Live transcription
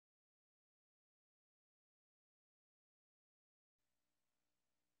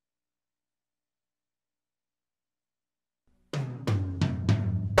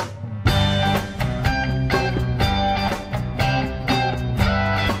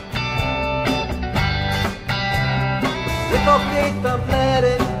no faith, I'm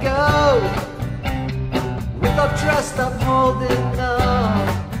letting go. Without trust, I'm holding on.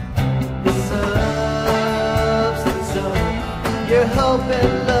 The substance of your hope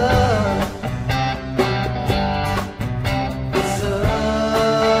and love. The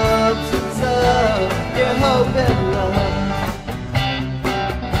substance of your hope and love.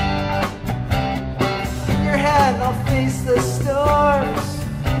 In your hand, I'll face the storms.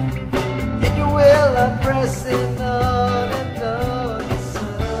 In your will, I'm pressing on and on. The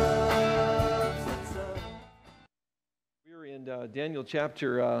substance of. We're in Daniel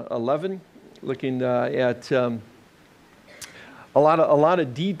chapter 11, looking at a lot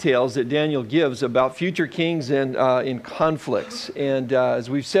of details that Daniel gives about future kings and in conflicts. And as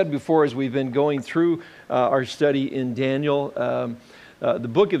we've said before, as we've been going through our study in Daniel, the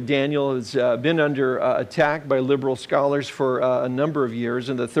book of Daniel has been under attack by liberal scholars for a number of years.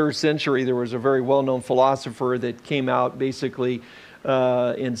 In the 3rd century, there was a very well-known philosopher that came out basically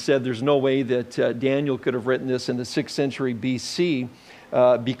and said there's no way that Daniel could have written this in the 6th century BC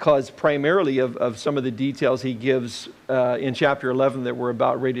because primarily of some of the details he gives in chapter 11 that we're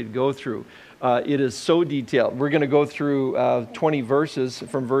about ready to go through. It is so detailed. We're going to go through 20 verses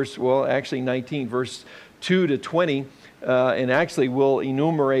from actually 19, verse 2 to 20, and actually we'll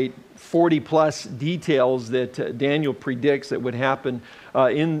enumerate 40 plus details that Daniel predicts that would happen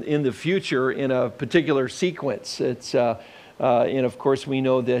in the future in a particular sequence. It's and of course we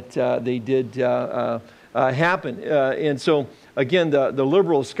know that they did happen. And so again, the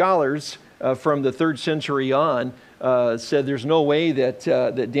liberal scholars from the 3rd century on said there's no way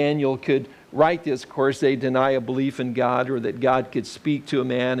that Daniel could write this. Of course, they deny a belief in God or that God could speak to a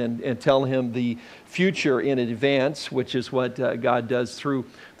man and tell him the future in advance, which is what God does through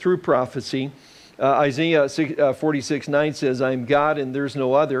prophecy. Isaiah 46:9 says, I am God and there's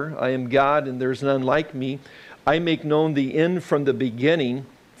no other. I am God and there's none like me. I make known the end from the beginning,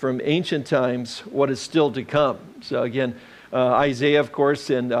 from ancient times, what is still to come. So again, Isaiah, of course,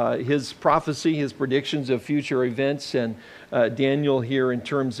 and his prophecy, his predictions of future events, and Daniel here in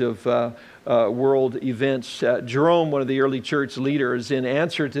terms of world events. Jerome, one of the early church leaders, in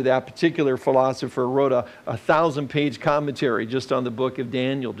answer to that particular philosopher, wrote a 1,000-page commentary just on the book of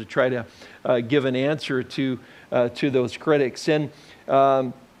Daniel to try to give an answer to those critics. And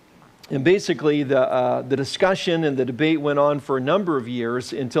basically, the discussion and the debate went on for a number of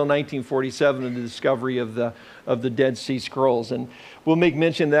years until 1947 and the discovery of the Dead Sea Scrolls. And we'll make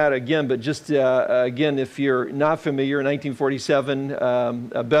mention of that again, but just again, if you're not familiar, in 1947,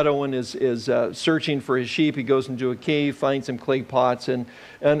 a Bedouin is searching for his sheep. He goes into a cave, finds some clay pots, and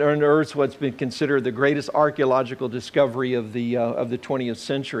unearths what's been considered the greatest archaeological discovery of the 20th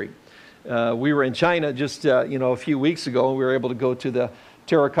century. We were in China just a few weeks ago, and we were able to go to the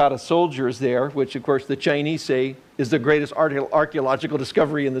terracotta soldiers there, which of course the Chinese say is the greatest archaeological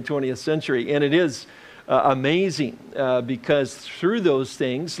discovery in the 20th century. And it is amazing because through those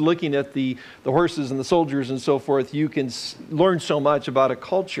things, looking at the horses and the soldiers and so forth, you can learn so much about a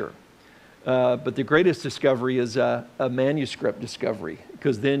culture. But the greatest discovery is a manuscript discovery,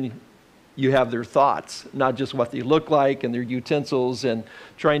 because then you have their thoughts, not just what they look like and their utensils and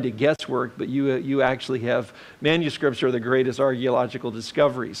trying to guesswork, but you actually have manuscripts are the greatest archaeological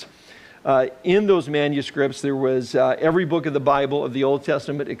discoveries. In those manuscripts, there was every book of the Bible of the Old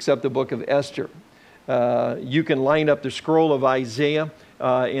Testament except the book of Esther. You can line up the scroll of Isaiah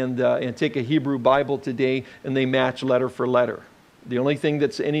and take a Hebrew Bible today, and they match letter for letter. The only thing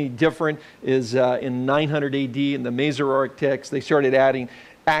that's any different is in 900 AD in the Masoretic text, they started adding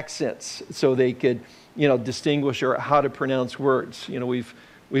accents so they could, distinguish or how to pronounce words.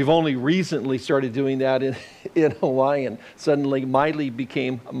 We've only recently started doing that in Hawaiian. Suddenly, Miley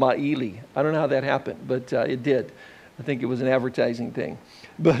became Maili. I don't know how that happened, but it did. I think it was an advertising thing.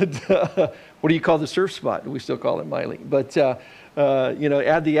 But what do you call the surf spot? We still call it Miley. But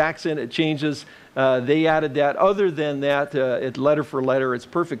add the accent, it changes. They added that. Other than that, it's letter for letter. It's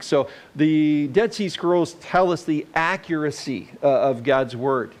perfect. So the Dead Sea Scrolls tell us the accuracy of God's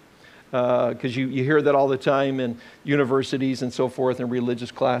Word. Because you hear that all the time in universities and so forth and religious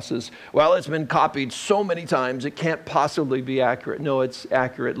classes. Well, it's been copied so many times, it can't possibly be accurate. No, it's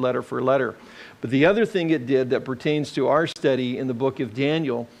accurate letter for letter. But the other thing it did that pertains to our study in the book of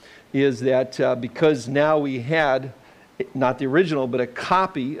Daniel is that because now we had, not the original, but a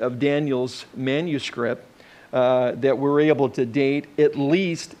copy of Daniel's manuscript that we're able to date at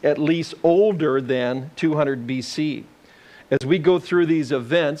least older than 200 BC. As we go through these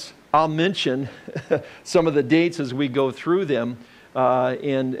events, I'll mention some of the dates as we go through them,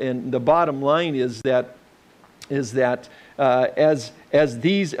 and the bottom line is that as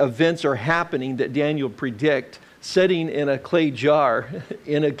these events are happening that Daniel predict, sitting in a clay jar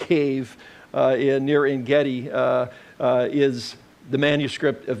in a cave near En-Gedi is the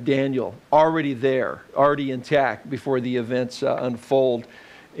manuscript of Daniel, already there, already intact before the events unfold.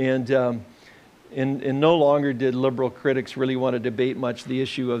 And no longer did liberal critics really want to debate much the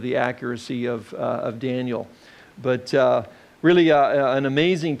issue of the accuracy of Daniel. But really an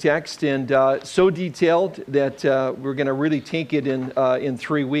amazing text, and so detailed that we're going to really take it in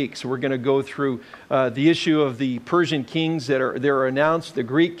 3 weeks. We're going to go through the issue of the Persian kings that are announced, the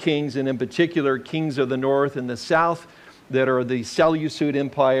Greek kings, and in particular kings of the north and the south that are the Seleucid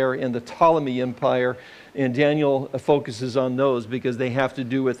Empire and the Ptolemy Empire. And Daniel focuses on those because they have to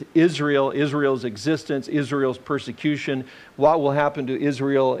do with Israel, Israel's existence, Israel's persecution, what will happen to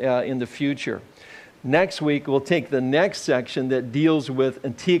Israel in the future. Next week, we'll take the next section that deals with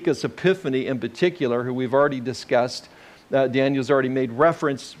Antiochus Epiphanes in particular, who we've already discussed. Daniel's already made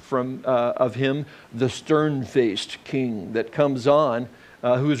reference of him, the stern-faced king that comes on,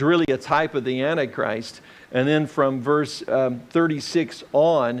 who's really a type of the Antichrist. And then from verse 36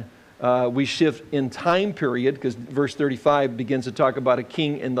 on, we shift in time period, because verse 35 begins to talk about a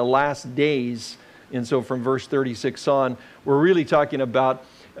king in the last days. And so from verse 36 on, we're really talking about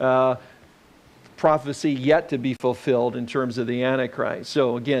prophecy yet to be fulfilled in terms of the Antichrist.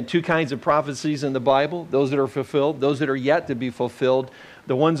 So again, two kinds of prophecies in the Bible, those that are fulfilled, those that are yet to be fulfilled.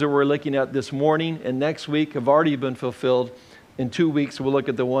 The ones that we're looking at this morning and next week have already been fulfilled. In 2 weeks, we'll look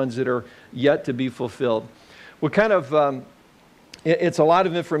at the ones that are yet to be fulfilled. We're kind of, it's a lot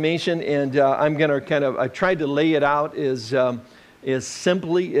of information, and I'm going to I tried to lay it out as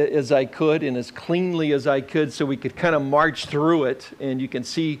simply as I could and as cleanly as I could so we could kind of march through it and you can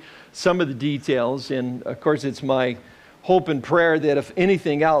see some of the details. And of course, it's my hope and prayer that if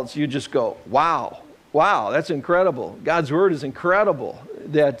anything else, you just go, wow, that's incredible. God's word is incredible,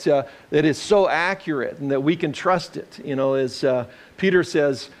 that is so accurate and that we can trust it. You know, as Peter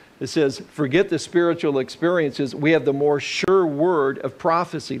says, it says, forget the spiritual experiences. We have the more sure word of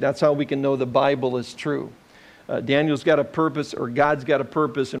prophecy. That's how we can know the Bible is true. Daniel's got a purpose, or God's got a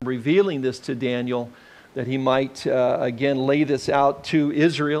purpose in revealing this to Daniel, that he might, again, lay this out to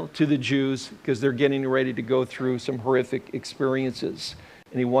Israel, to the Jews, because they're getting ready to go through some horrific experiences.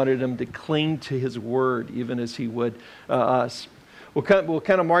 And he wanted them to cling to his word, even as he would us. We'll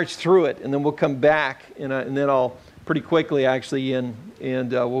kind of march through it, and then we'll come back, and then I'll pretty quickly, actually, and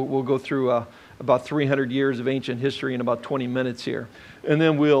we'll go through about 300 years of ancient history in about 20 minutes here. And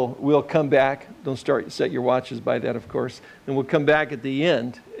then we'll come back. Don't set your watches by that, of course. And we'll come back at the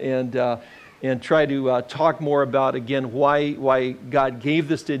end and try to talk more about, again, why God gave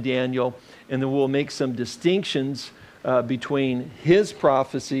this to Daniel. And then we'll make some distinctions between his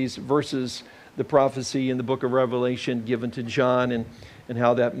prophecies versus the prophecy in the book of Revelation given to John, and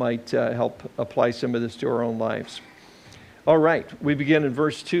how that might help apply some of this to our own lives. All right, we begin in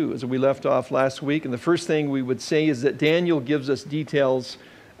verse 2 as we left off last week. And the first thing we would say is that Daniel gives us details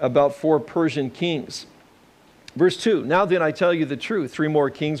about 4 Persian kings. Verse 2, now then I tell you the truth. 3 more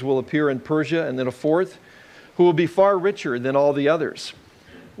kings will appear in Persia, and then a 4th, who will be far richer than all the others.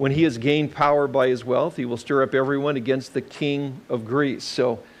 When he has gained power by his wealth, he will stir up everyone against the king of Greece.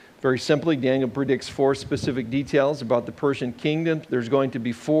 So very simply, Daniel predicts 4 specific details about the Persian kingdom. There's going to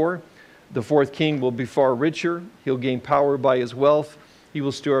be 4. The 4th king will be far richer. He'll gain power by his wealth. He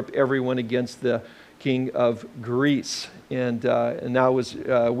will stir up everyone against the king of Greece. And now as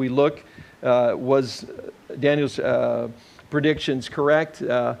we look, was Daniel's predictions correct?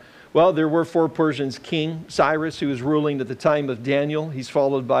 Well, there were 4 Persians. King Cyrus, who was ruling at the time of Daniel. He's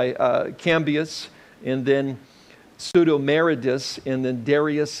followed by Cambyses, and then Sudosmerdis, and then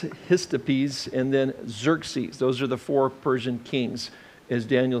Darius, Hystaspes, and then Xerxes. Those are the 4 Persian kings, as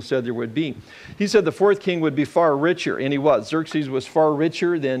Daniel said there would be. He said the 4th king would be far richer, and he was. Xerxes was far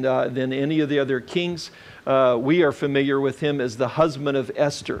richer than any of the other kings. We are familiar with him as the husband of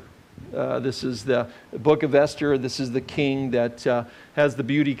Esther. This is the book of Esther. This is the king that has the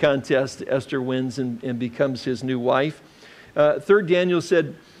beauty contest. Esther wins and becomes his new wife. 3rd Daniel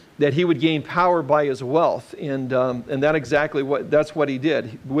said that he would gain power by his wealth, and that's what he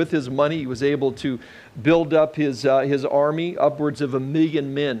did. With his money, he was able to build up his army, upwards of 1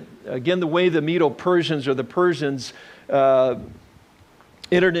 million men. Again, the way the Medo-Persians or the Persians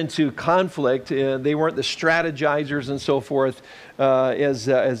entered into conflict, they weren't the strategizers and so forth as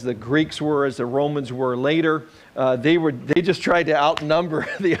the Greeks were, as the Romans were later. They just tried to outnumber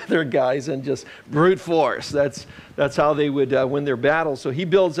the other guys and just brute force. That's how they would win their battles. So he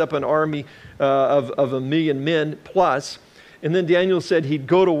builds up an army of 1 million men plus. And then Daniel said he'd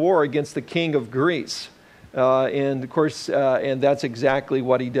go to war against the king of Greece. And of course, and that's exactly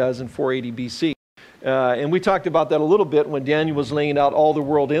what he does in 480 BC. And we talked about that a little bit when Daniel was laying out all the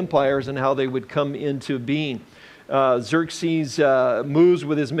world empires and how they would come into being. Xerxes moves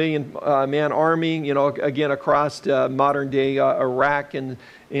with his million-man army, again across modern-day Iraq and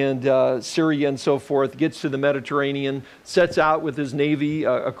Syria and so forth, gets to the Mediterranean, sets out with his navy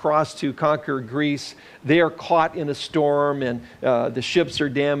across to conquer Greece. They are caught in a storm, and the ships are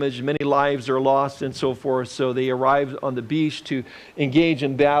damaged, many lives are lost and so forth. So they arrive on the beach to engage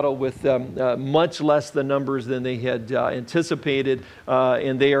in battle with much less the numbers than they had anticipated,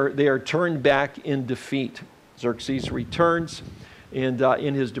 and they are turned back in defeat. Xerxes returns, and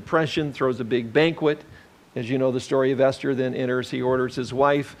in his depression throws a big banquet. As you know the story of Esther, then enters. He orders his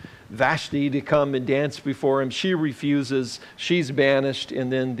wife, Vashti, to come and dance before him. She refuses. She's banished,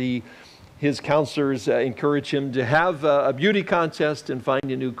 and then his counselors encourage him to have a beauty contest and find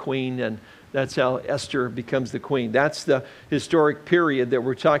a new queen, and that's how Esther becomes the queen. That's the historic period that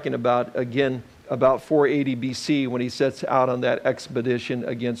we're talking about, again, about 480 BC when he sets out on that expedition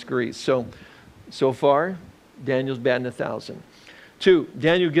against Greece. So far, Daniel's batting 1,000. 2,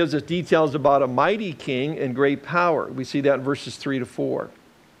 Daniel gives us details about a mighty king and great power. We see that in verses 3 to 4.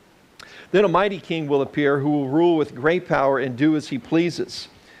 Then a mighty king will appear who will rule with great power and do as he pleases.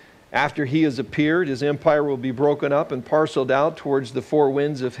 After he has appeared, his empire will be broken up and parceled out towards the four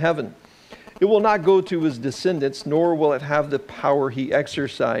winds of heaven. It will not go to his descendants, nor will it have the power he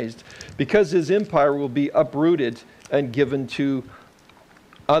exercised, because his empire will be uprooted and given to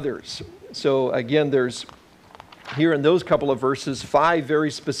others. So again, there's here in those couple of verses 5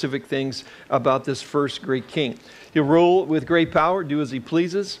 very specific things about this first great king. He'll rule with great power, do as he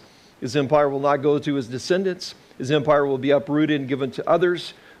pleases. His empire will not go to his descendants. His empire will be uprooted and given to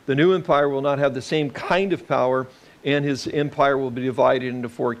others. The new empire will not have the same kind of power, and his empire will be divided into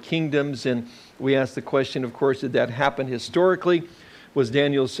 4 kingdoms. And we ask the question, of course, did that happen historically? Was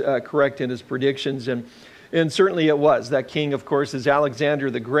Daniel correct in his predictions? And certainly it was. That king, of course, is Alexander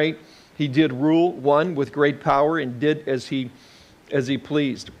the Great. He did rule, one, with great power, and did as he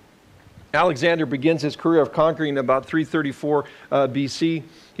pleased. Alexander begins his career of conquering about 334 BC.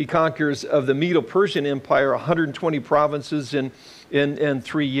 He conquers of the Medo-Persian Empire 120 provinces in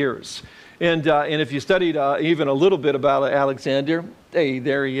 3 years. And if you studied even a little bit about Alexander, hey,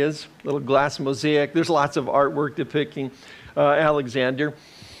 there he is, little glass mosaic. There's lots of artwork depicting Alexander.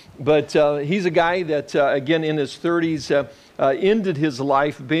 But he's a guy that, again, in his 30s, ended his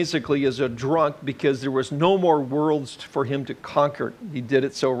life basically as a drunk because there was no more worlds for him to conquer. He did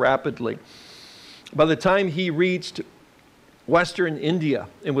it so rapidly. By the time he reached Western India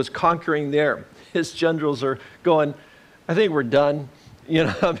and was conquering there, his generals are going, I think we're done.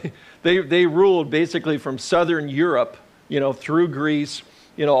 They ruled basically from southern Europe, through Greece,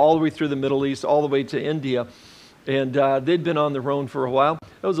 all the way through the Middle East, all the way to India. And they'd been on their own for a while.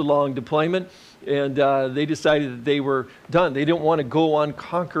 That was a long deployment. And they decided that they were done. They didn't want to go on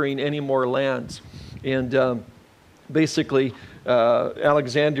conquering any more lands. And basically,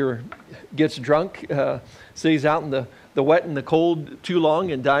 Alexander gets drunk, stays out in the wet and the cold too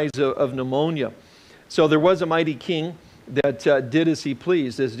long, and dies of pneumonia. So there was a mighty king that did as he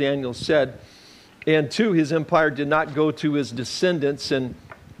pleased, as Daniel said. And 2, his empire did not go to his descendants. And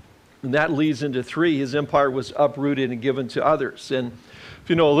that leads into 3, his empire was uprooted and given to others. And if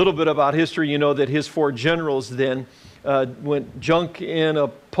you know a little bit about history, you know that his 4 generals then went junk in a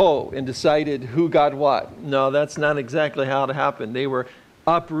po and decided who got what. No, that's not exactly how it happened. They were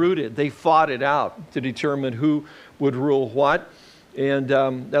uprooted. They fought it out to determine who would rule what. And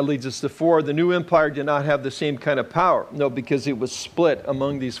that leads us to 4. The new empire did not have the same kind of power. No, because it was split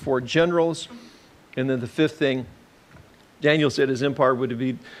among these 4 generals. And then the 5th thing, Daniel said his empire would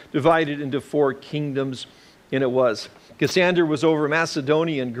be divided into 4 kingdoms, and it was. Cassander was over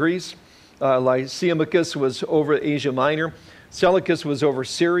Macedonia and Greece. Lysimachus was over Asia Minor. Seleucus was over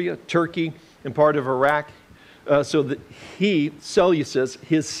Syria, Turkey, and part of Iraq. So that his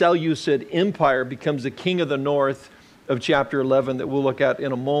Seleucid empire becomes the king of the north of chapter 11 that we'll look at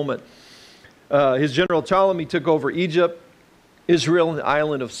in a moment. His general Ptolemy took over Egypt, Israel, and the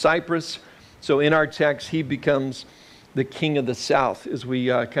island of Cyprus. So in our text, he becomes the king of the south as we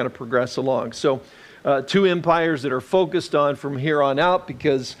kind of progress along. So 2 empires that are focused on from here on out,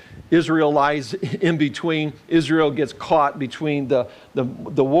 because Israel lies in between. Israel gets caught between the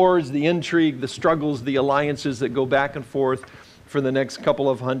wars, the intrigue, the struggles, the alliances that go back and forth for the next couple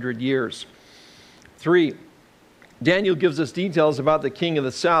of 100 years. 3, Daniel gives us details about the king of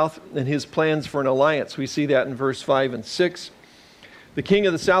the south and his plans for an alliance. We see that in verse 5 and 6. The king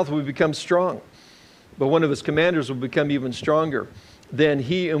of the south will become strong, but one of his commanders will become even stronger than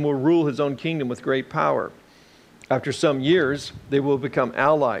he and will rule his own kingdom with great power. After some years, they will become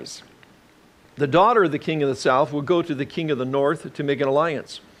allies. The daughter of the king of the south will go to the king of the north to make an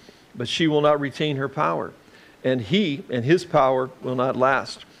alliance, but she will not retain her power, and he and his power will not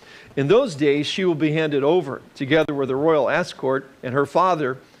last. In those days she will be handed over, together with the royal escort and her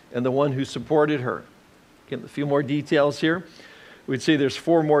father and the one who supported her. Again, a few more details here. We'd say there's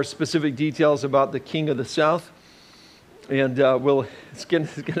 4 more specific details about the king of the south. And it's going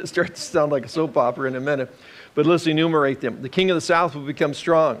to start to sound like a soap opera in a minute. But let's enumerate them. The king of the south will become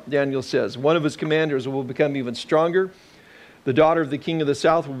strong, Daniel says. One of his commanders will become even stronger. The daughter of the king of the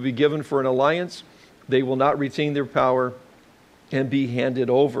south will be given for an alliance. They will not retain their power and be handed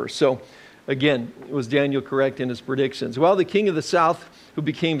over. So, again, was Daniel correct in his predictions? Well, the king of the south who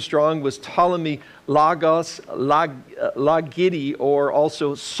became strong was Ptolemy Lagos, Lagidi, or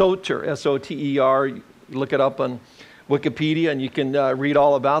also Soter, S-O-T-E-R. Look it up on Wikipedia, and you can read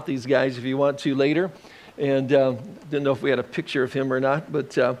all about these guys if you want to later. And didn't know if we had a picture of him or not,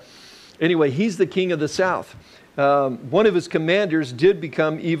 but anyway, he's the king of the south. One of his commanders did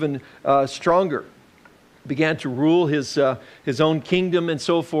become even stronger, began to rule his own kingdom and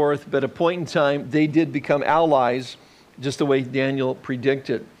so forth, but at a point in time, they did become allies, just the way Daniel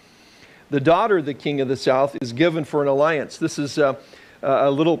predicted. The daughter of the king of the south is given for an alliance. This is a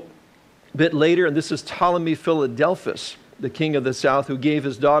little bit later, and this is Ptolemy Philadelphus, the king of the south, who gave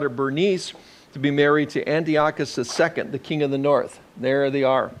his daughter Bernice to be married to Antiochus II, the king of the north. There they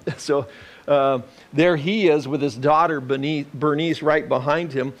are. So there he is with his daughter Bernice right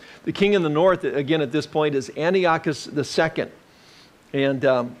behind him. The king of the north, again at this point, is Antiochus II. And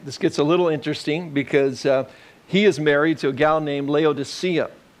this gets a little interesting because he is married to a gal named Laodicea.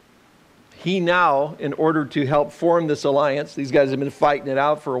 He now, in order to help form this alliance, these guys have been fighting it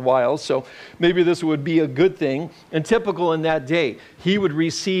out for a while, so maybe this would be a good thing. And typical in that day, he would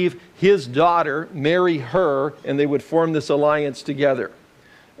receive his daughter, marry her, and they would form this alliance together.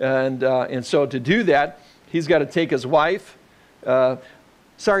 And so to do that, he's got to take his wife.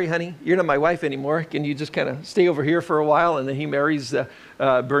 Sorry, honey, you're not my wife anymore. Can you just kind of stay over here for a while? And then he marries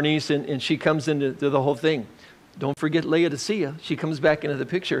Bernice, and she comes into the whole thing. Don't forget Laodicea. She comes back into the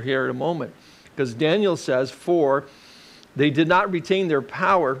picture here in a moment. Because Daniel says, for they did not retain their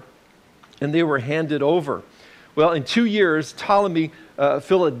power, and they were handed over. Well, in 2 years, Ptolemy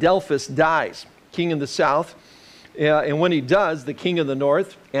Philadelphus dies, king of the south. And when he does, the king of the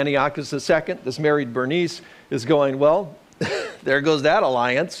north, Antiochus II, this married Bernice, is going, well, there goes that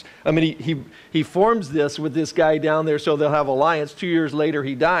alliance. I mean, he forms this with this guy down there so they'll have alliance. 2 years later,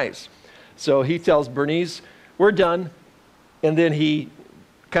 he dies. So he tells Bernice, we're done. And then he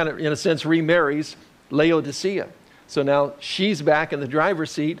kind of, in a sense, remarries Laodicea. So now she's back in the driver's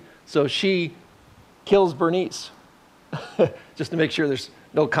seat. So she kills Bernice just to make sure there's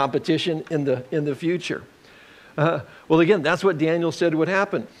no competition in the future. Well, again, that's what Daniel said would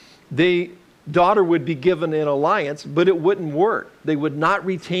happen. The daughter would be given an alliance, but it wouldn't work. They would not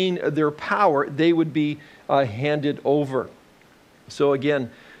retain their power. They would be handed over. So again,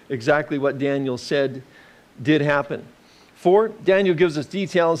 exactly what Daniel said did happen. 4, Daniel gives us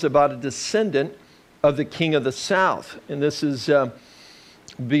details about a descendant of the king of the south. And this is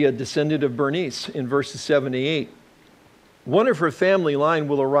be a descendant of Bernice in verses 7 to 8. One of her family line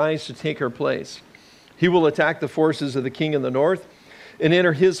will arise to take her place. He will attack the forces of the king of the north and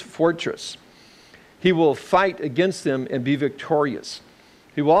enter his fortress. He will fight against them and be victorious.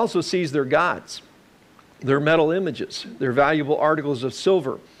 He will also seize their gods, their metal images, their valuable articles of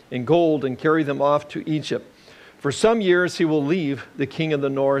silver and gold, and carry them off to Egypt. For some years he will leave the king of the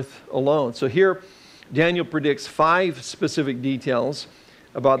north alone. So here Daniel predicts 5 specific details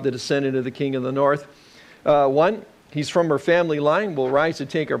about the descendant of the king of the north. 1, he's from her family line, will rise to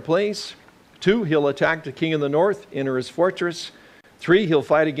take her place. 2, he'll attack the king of the north, enter his fortress. 3, he'll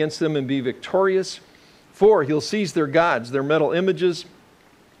fight against them and be victorious. 4, he'll seize their gods, their metal images,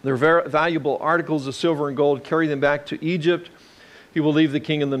 their valuable articles of silver and gold, carry them back to Egypt. He will leave the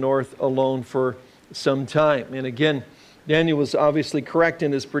king of the north alone for some time. And again, Daniel was obviously correct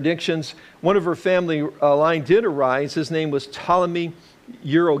in his predictions. One of her family line did arise. His name was Ptolemy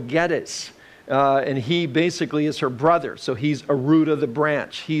Euergetes. And he basically is her brother. So he's a root of the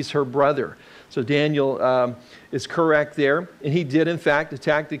branch. He's her brother. So Daniel is correct there. And he did, in fact,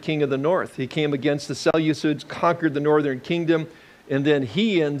 attack the king of the north. He came against the Seleucids, conquered the northern kingdom, and then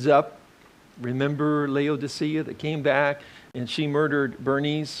he ends up, remember Laodicea that came back, and she murdered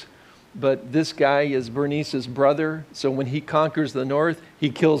Bernice. But this guy is Bernice's brother. So when he conquers the north, he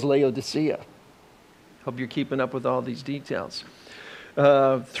kills Laodicea. Hope you're keeping up with all these details.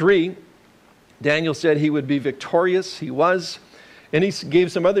 3, Daniel said he would be victorious. He was. And he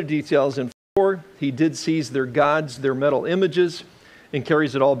gave some other details. In 4, he did seize their gods, their metal images. and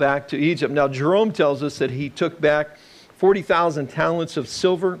carries it all back to Egypt. Now, Jerome tells us that he took back 40,000 talents of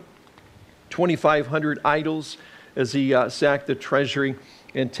silver, 2,500 idols, as he sacked the treasury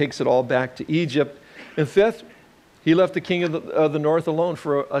and takes it all back to Egypt. And fifth, he left the king of the north alone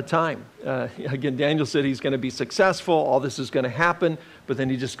for a time. Again, Daniel said he's going to be successful, all this is going to happen, but then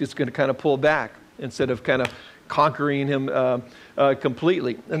he just gets going to kind of pull back instead of kind of conquering him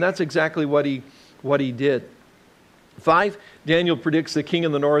completely. And that's exactly what he did. 5, Daniel predicts the king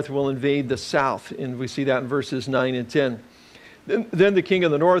of the north will invade the south, and we see that in verses 9 and 10. Then the king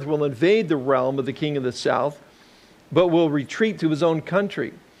of the north will invade the realm of the king of the south, but will retreat to his own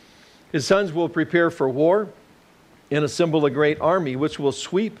country. His sons will prepare for war and assemble a great army, which will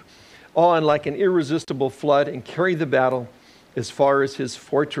sweep on like an irresistible flood and carry the battle as far as his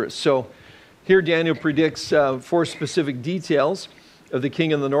fortress. So here Daniel predicts 4 specific details of the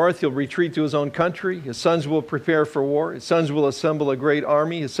king of the north. He'll retreat to his own country. His sons will prepare for war. His sons will assemble a great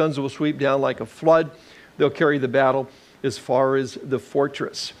army. His sons will sweep down like a flood. They'll carry the battle as far as the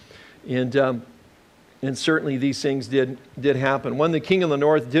fortress. And certainly these things did happen. When the king of the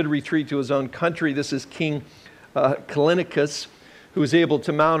north did retreat to his own country, this is King Callinicus, who was able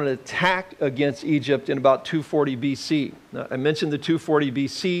to mount an attack against Egypt in about 240 BC. Now, I mentioned the 240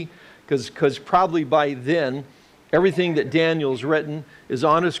 BC because probably by then, everything that Daniel's written is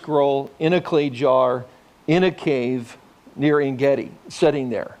on a scroll, in a clay jar, in a cave near En-Gedi, sitting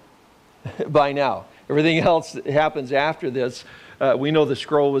there by now. Everything else that happens after this, we know the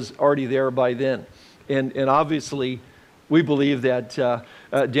scroll was already there by then. And obviously, we believe that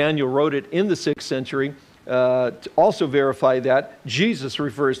Daniel wrote it in the 6th century to also verify that Jesus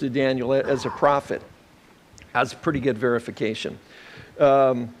refers to Daniel as a prophet. That's pretty good verification.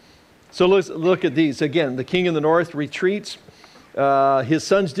 So let's look at these. Again, the king of the north retreats. His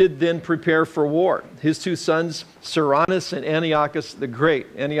sons did then prepare for war. His 2 sons, Cyrus and Antiochus the Great.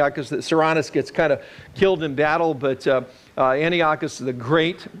 Cyrus gets kind of killed in battle, but Antiochus the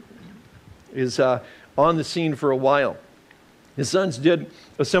Great is on the scene for a while. His sons did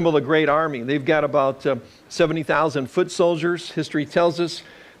assemble a great army. They've got about 70,000 foot soldiers, history tells us.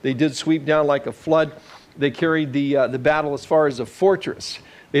 They did sweep down like a flood. They carried the battle as far as a fortress.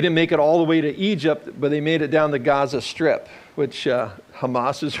 They didn't make it all the way to Egypt, but they made it down the Gaza Strip, which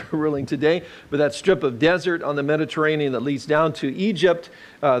Hamas is ruling today. But that strip of desert on the Mediterranean that leads down to Egypt,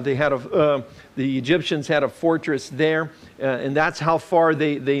 the Egyptians had a fortress there, and that's how far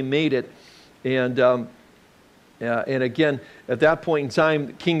they made it. And again, at that point in time,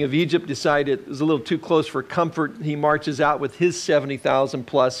 the king of Egypt decided it was a little too close for comfort. He marches out with his 70,000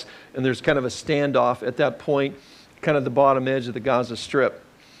 plus, and there's kind of a standoff at that point, kind of the bottom edge of the Gaza Strip,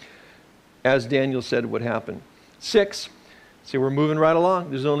 as Daniel said would happen. 6, see, we're moving right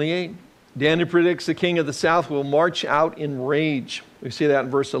along. There's only 8. Daniel predicts the king of the south will march out in rage. We see that in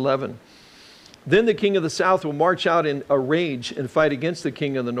verse 11. Then the king of the south will march out in a rage and fight against the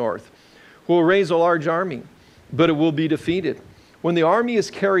king of the north, who will raise a large army, but it will be defeated. When the army is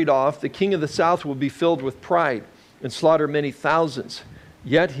carried off, the king of the south will be filled with pride and slaughter many thousands,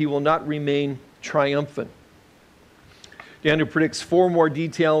 yet he will not remain triumphant. Daniel predicts 4 more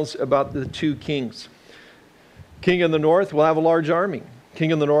details about the 2 kings. King of the north will have a large army.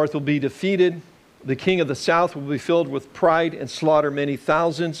 King of the north will be defeated. The king of the south will be filled with pride and slaughter many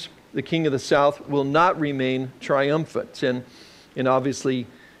thousands. The king of the south will not remain triumphant. And obviously,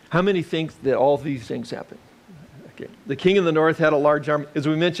 how many think that all these things happen? Okay. The king of the north had a large army, as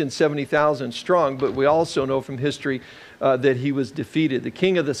we mentioned, 70,000 strong, but we also know from history that he was defeated. The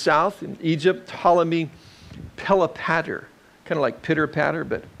king of the south in Egypt, Ptolemy Philopator, kind of like pitter-patter,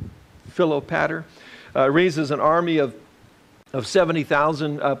 but Philopator, raises an army of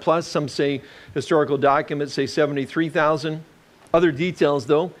 70,000 plus. Some say, historical documents say 73,000. Other details,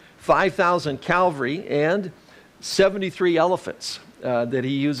 though, 5,000 cavalry and 73 elephants that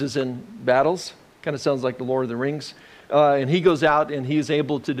he uses in battles. Kind of sounds like the Lord of the Rings. And he goes out and he is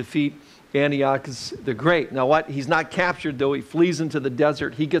able to defeat Antiochus the Great. Now what? He's not captured, though. He flees into the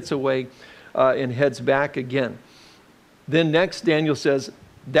desert. He gets away and heads back again. Then next, Daniel says,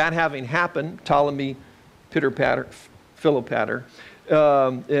 that having happened, Ptolemy Philopator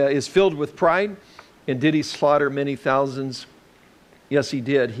is filled with pride. And did he slaughter many thousands? Yes, he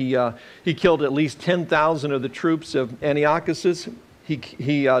did. He killed at least 10,000 of the troops of Antiochus's. He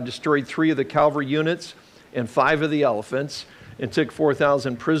destroyed 3 of the cavalry units and 5 of the elephants and took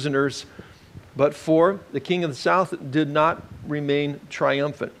 4,000 prisoners. But 4, the king of the south did not remain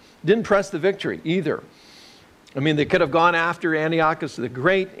triumphant. Didn't press the victory either. I mean, they could have gone after Antiochus the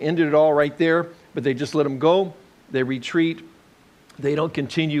Great, ended it all right there, but they just let him go. They retreat. They don't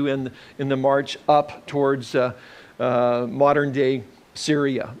continue in the march up towards modern day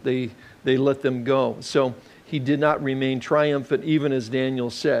Syria. They let them go. So he did not remain triumphant, even as Daniel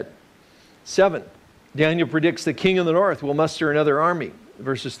said. 7, Daniel predicts the king of the north will muster another army.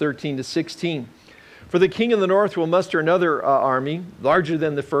 Verses 13 to 16. For the king of the north will muster another army, larger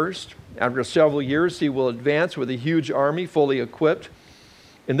than the first. After several years, he will advance with a huge army, fully equipped.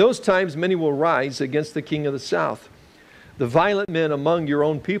 In those times, many will rise against the king of the south. The violent men among your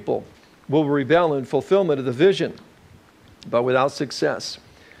own people will rebel in fulfillment of the vision, but without success.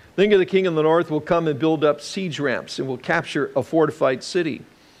 Think of the king of the north will come and build up siege ramps and will capture a fortified city.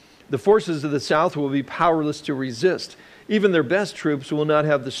 The forces of the south will be powerless to resist. Even their best troops will not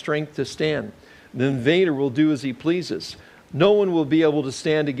have the strength to stand. The invader will do as he pleases. No one will be able to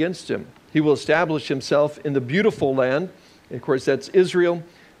stand against him. He will establish himself in the beautiful land. Of course, that's Israel.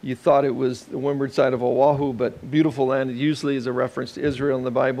 You thought it was the windward side of OAHU, but beautiful land usually is a reference to Israel in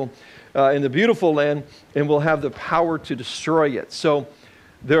the Bible. In the beautiful land, and will have the power to destroy it. So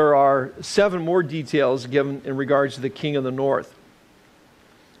there are 7 more details given in regards to the king of the north.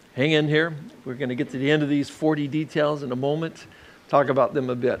 Hang in here. We're going to get to the end of these 40 details in a moment. Talk about them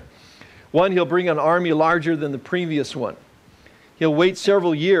a bit. 1, he'll bring an army larger than the previous one. He'll wait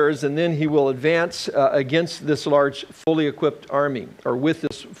several years, and then he will advance against this large, fully equipped army, or with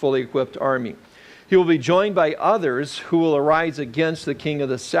this fully equipped army. He will be joined by others who will arise against the king of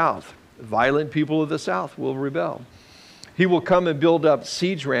the south. Violent people of the south will rebel. He will come and build up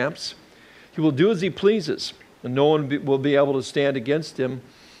siege ramps. He will do as he pleases, and no one will be able to stand against him.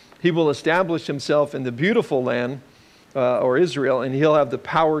 He will establish himself in the beautiful land, or Israel, and he'll have the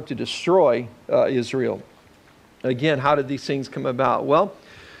power to destroy Israel. Again, how did these things come about? Well,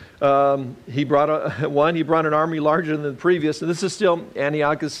 he brought an army larger than the previous, and this is still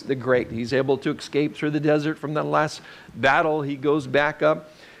Antiochus the Great. He's able to escape through the desert from the last battle. He goes back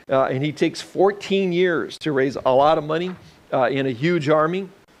up, and he takes 14 years to raise a lot of money in a huge army,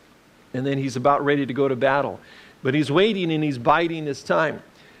 and then he's about ready to go to battle. But he's waiting and he's biding his time.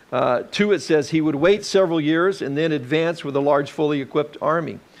 2, it says he would wait several years and then advance with a large, fully equipped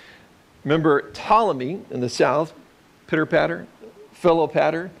army. Remember, Ptolemy in the south, pitter-patter,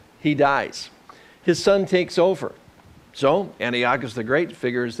 Philopater, he dies. His son takes over. So Antiochus the Great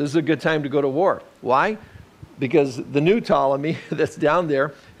figures this is a good time to go to war. Why? Because the new Ptolemy that's down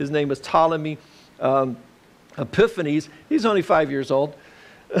there, his name is Ptolemy Epiphanes, he's only 5 years old.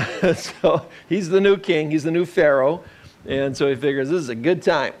 So he's the new king, he's the new pharaoh. And so he figures this is a good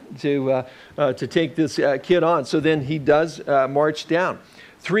time to take this kid on. So then he does march down.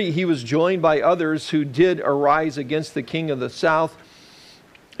 3, he was joined by others who did arise against the king of the south.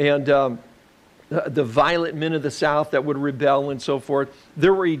 And the violent men of the south that would rebel and so forth.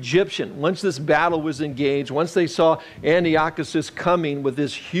 There were Egyptians. Once this battle was engaged, once they saw Antiochus coming with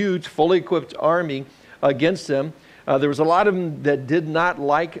this huge, fully equipped army against them, there was a lot of them that did not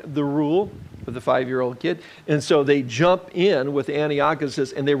like the rule of the 5-year-old kid. And so they jump in with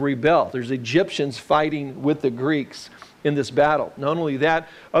Antiochus and they rebel. There's Egyptians fighting with the Greeks in this battle. Not only that,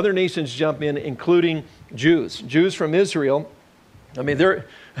 other nations jump in, including Jews. Jews from Israel, I mean,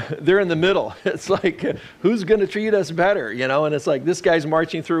 they're in the middle. It's like, who's going to treat us better? You know, and it's like, this guy's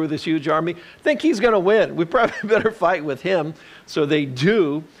marching through with this huge army. I think he's going to win. We probably better fight with him. So they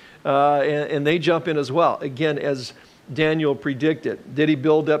do, and they jump in as well. Again, as Daniel predicted. Did he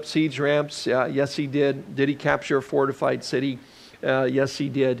build up siege ramps? Yes, he did. Did he capture a fortified city? Yes, he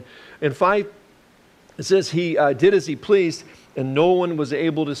did. And 5, it says he did as he pleased, and no one was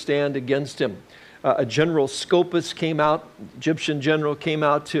able to stand against him. A general Scopus came out, Egyptian general came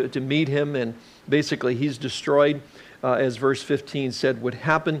out to meet him, and basically he's destroyed, as verse 15 said would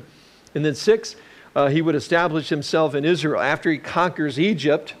happen. And then 6, he would establish himself in Israel. After he conquers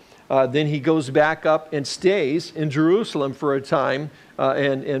Egypt, then he goes back up and stays in Jerusalem for a time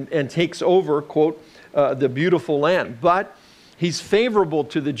and takes over, quote, the beautiful land. But he's favorable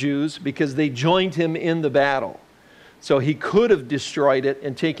to the Jews because they joined him in the battle. So he could have destroyed it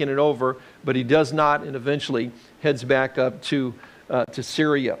and taken it over, but he does not, and eventually heads back up to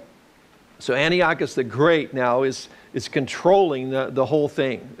Syria. So Antiochus the Great now is controlling the whole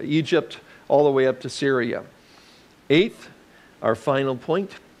thing, Egypt all the way up to Syria. 8th, our final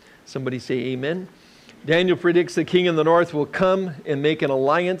point. Somebody say amen. Daniel predicts the king of the north will come and make an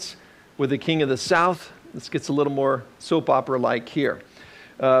alliance with the king of the south. This gets a little more soap opera-like here.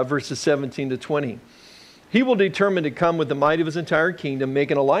 Verses 17 to 20. He will determine to come with the might of his entire kingdom, make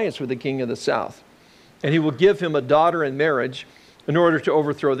an alliance with the king of the south. And he will give him a daughter in marriage in order to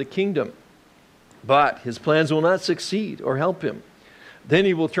overthrow the kingdom. But his plans will not succeed or help him. Then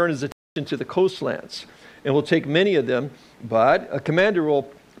he will turn his attention to the coastlands and will take many of them. But a commander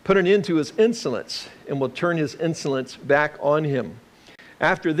will put an end to his insolence and will turn his insolence back on him.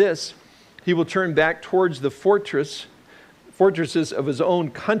 After this, he will turn back towards the fortresses of his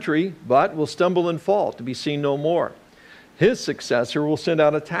own country, but will stumble and fall, to be seen no more. His successor will send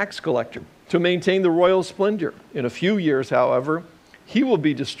out a tax collector to maintain the royal splendor. In a few years, however, he will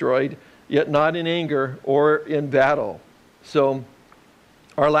be destroyed, yet not in anger or in battle. So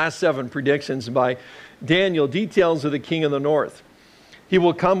our last 7 predictions by Daniel details of the king of the north. He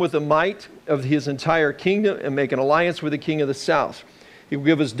will come with the might of his entire kingdom and make an alliance with the king of the south. He will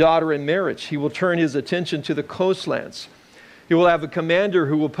give his daughter in marriage. He will turn his attention to the coastlands. He will have a commander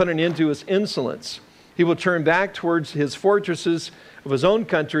who will put an end to his insolence. He will turn back towards his fortresses of his own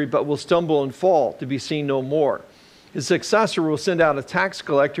country, but will stumble and fall, to be seen no more. His successor will send out a tax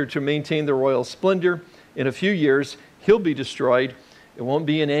collector to maintain the royal splendor. In a few years, he'll be destroyed. It won't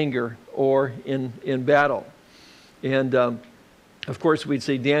be in anger or in battle. And of course, we'd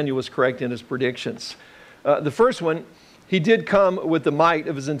say Daniel was correct in his predictions. The first one, he did come with the might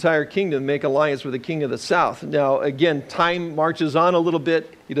of his entire kingdom, make alliance with the king of the south. Now, again, time marches on a little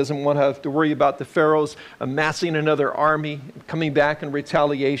bit. He doesn't want to have to worry about the pharaohs amassing another army, coming back in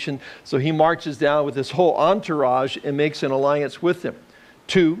retaliation. So he marches down with his whole entourage and makes an alliance with them.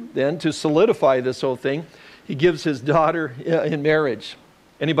 2, then, to solidify this whole thing, he gives his daughter in marriage.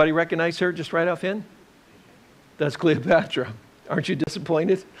 Anybody recognize her just right offhand? That's Cleopatra. Aren't you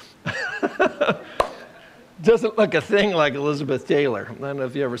disappointed? Doesn't look a thing like Elizabeth Taylor. I don't know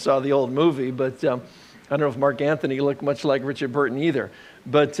if you ever saw the old movie, but I don't know if Mark Anthony looked much like Richard Burton either.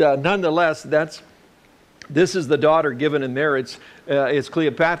 But nonetheless, this is the daughter given in marriage. It's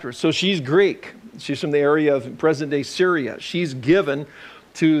Cleopatra. So she's Greek. She's from the area of present-day Syria. She's given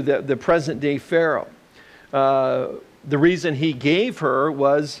to the present-day Pharaoh. The reason he gave her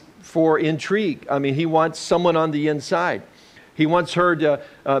was for intrigue. I mean, he wants someone on the inside. He wants her to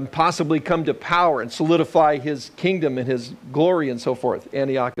possibly come to power and solidify his kingdom and his glory and so forth.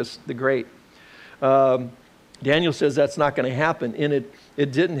 Antiochus the Great. Daniel says that's not going to happen, and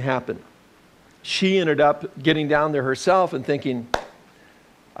it didn't happen. She ended up getting down there herself and thinking,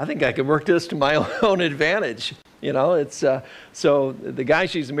 I think I could work this to my own advantage. You know, it's so the guy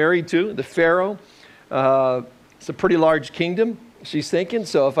she's married to, the Pharaoh, it's a pretty large kingdom, she's thinking.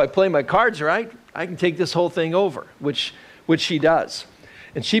 So if I play my cards right, I can take this whole thing over, which she does.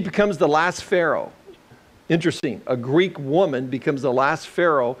 And she becomes the last Pharaoh. Interesting. A Greek woman becomes the last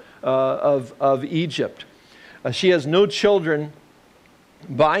Pharaoh of Egypt. She has no children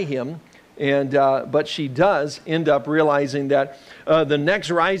by him, but she does end up realizing that the next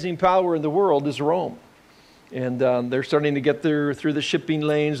rising power in the world is Rome. And they're starting to get there through the shipping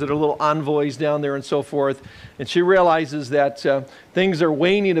lanes. There are little envoys down there and so forth. And she realizes that things are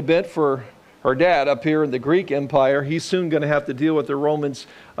waning a bit for her dad up here in the Greek Empire. He's soon going to have to deal with the Romans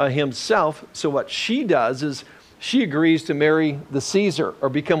himself. So what she does is she agrees to marry the Caesar or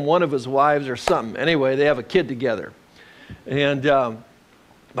become one of his wives or something. Anyway, they have a kid together. And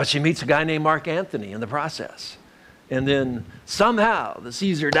but she meets a guy named Mark Antony in the process. And then somehow the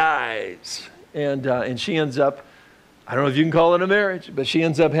Caesar dies. And she ends up, I don't know if you can call it a marriage, but she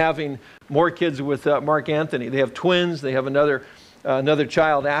ends up having more kids with Mark Antony. They have twins. They have another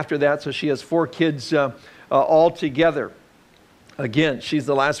child after that. So she has 4 kids all together. Again, she's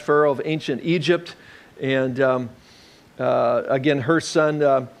the last pharaoh of ancient Egypt. And again, her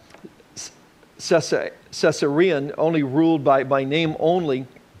son Caesarion only ruled by name only,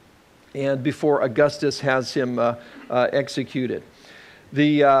 and before Augustus has him executed.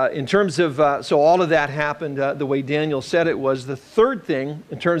 In terms of, so all of that happened the way Daniel said it was. The third thing,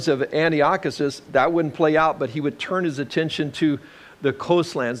 in terms of Antiochus, that wouldn't play out, but he would turn his attention to the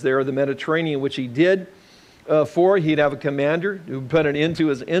coastlands there of the Mediterranean, which he did. He'd have a commander who put an end to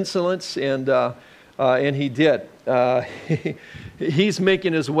his insolence, and he did. He's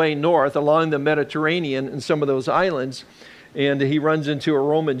making his way north along the Mediterranean and some of those islands, and he runs into a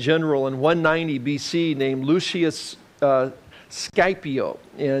Roman general in 190 BC named Lucius Scipio,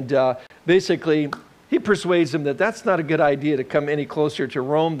 and basically he persuades him that that's not a good idea to come any closer to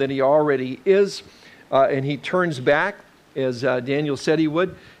Rome than he already is, and he turns back, as Daniel said he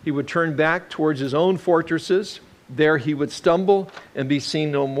would. He would turn back towards his own fortresses. There he would stumble and be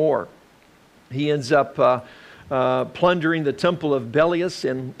seen no more. He ends up plundering the temple of Bellius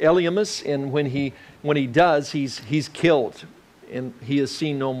and Eliamus, and when he does, he's killed, and he is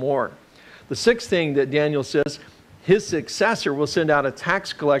seen no more. The sixth thing that Daniel says, his successor will send out a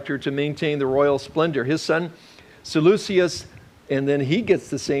tax collector to maintain the royal splendor. His son, Seleucus, and then he gets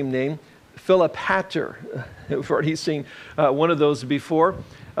the same name, Philopator. We've already seen one of those before.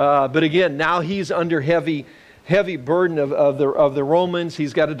 But again, now he's under heavy burden of the Romans.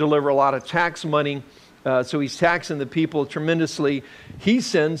 He's got to deliver a lot of tax money. So he's taxing the people tremendously. He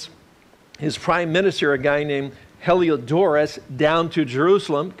sends his prime minister, a guy named Heliodorus, down to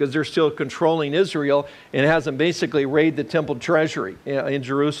Jerusalem because they're still controlling Israel, and has them basically raid the temple treasury in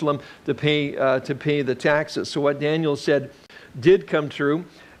Jerusalem to pay the taxes. So what Daniel said did come true.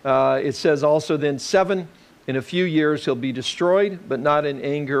 It says also then, 7 in a few years he'll be destroyed, but not in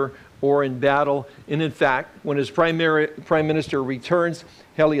anger or in battle. And in fact, when his prime minister returns,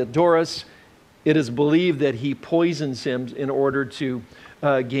 Heliodorus, it is believed that he poisons him in order to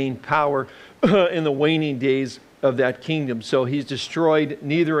gain power in the waning days of that kingdom. So he's destroyed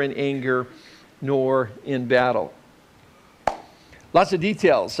neither in anger nor in battle. Lots of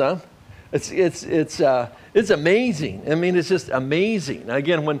details, huh? It's amazing. I mean, it's just amazing.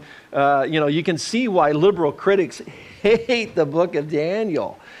 Again, when you can see why liberal critics hate the book of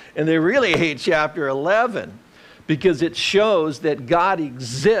Daniel, and they really hate chapter 11, because it shows that God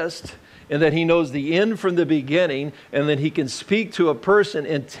exists and that he knows the end from the beginning, and that he can speak to a person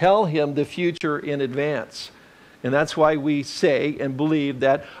and tell him the future in advance. And that's why we say and believe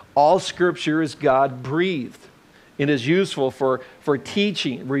that all Scripture is God-breathed and is useful for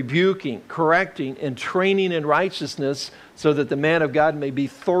teaching, rebuking, correcting, and training in righteousness, so that the man of God may be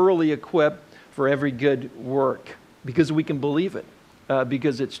thoroughly equipped for every good work. Because we can believe it.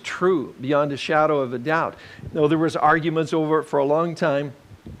 Because it's true beyond a shadow of a doubt. Though there was arguments over it for a long time,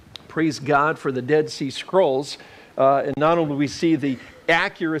 praise God for the Dead Sea Scrolls. And not only do we see the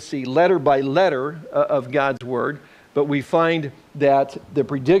accuracy letter by letter of God's Word, but we find that the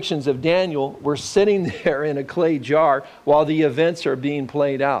predictions of Daniel were sitting there in a clay jar while the events are being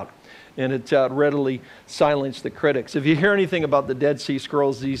played out. And it readily silenced the critics. If you hear anything about the Dead Sea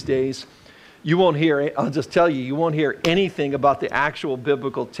Scrolls these days, you won't hear, I'll just tell you, you won't hear anything about the actual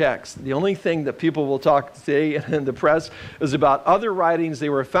biblical text. The only thing that people will talk today in the press is about other writings. They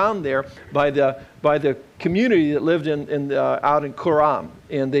were found there by the community that lived out in Qumran.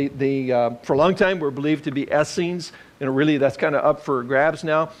 And they for a long time were believed to be Essenes. And really that's kind of up for grabs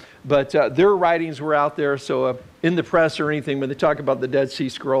now. But their writings were out there. So in the press or anything, when they talk about the Dead Sea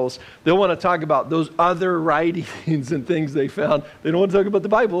Scrolls, they'll want to talk about those other writings and things they found. They don't want to talk about the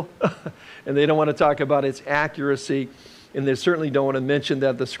Bible. And they don't want to talk about its accuracy. And they certainly don't want to mention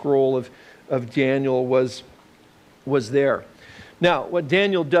that the scroll of Daniel was there. Now, what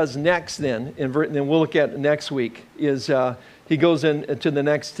Daniel does next then, and then we'll look at next week, is he goes into the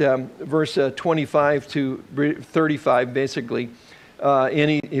next verse 25 to 35, basically. And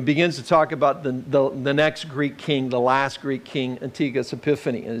he begins to talk about the next Greek king, the last Greek king, Antiochus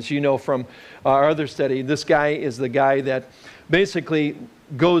Epiphanes. As you know from our other study, this guy is the guy that basically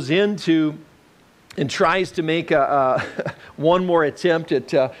goes into and tries to make one more attempt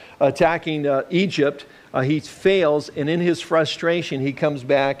at attacking Egypt. He fails, and in his frustration, he comes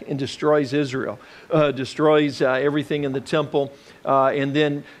back and destroys Israel, destroys everything in the temple, and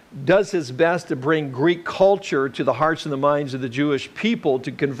then does his best to bring Greek culture to the hearts and the minds of the Jewish people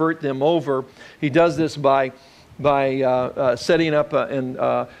to convert them over. He does this by setting up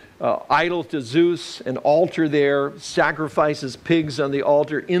an idol to Zeus, an altar there, sacrifices pigs on the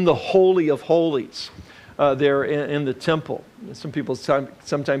altar in the Holy of Holies there in the temple. Some people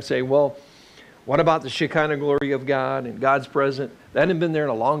sometimes say, well, what about the Shekinah glory of God and God's presence? That hadn't been there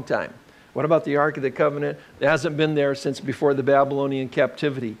in a long time. What about the Ark of the Covenant? It hasn't been there since before the Babylonian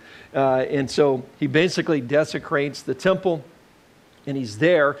captivity. And so he basically desecrates the temple, and he's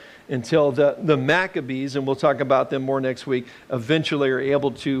there until the Maccabees, and we'll talk about them more next week, eventually are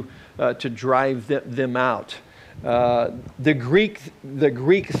able to drive them out. The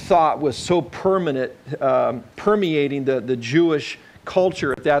Greek thought was so permeating the Jewish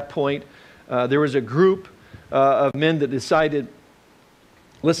culture at that point. There was a group of men that decided,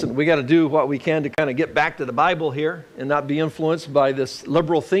 listen, we got to do what we can to kind of get back to the Bible here and not be influenced by this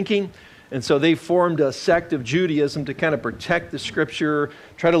liberal thinking. And so they formed a sect of Judaism to kind of protect the Scripture,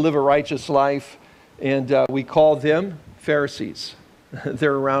 try to live a righteous life. And we call them Pharisees.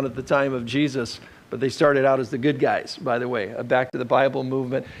 They're around at the time of Jesus, but they started out as the good guys, by the way, a back to the Bible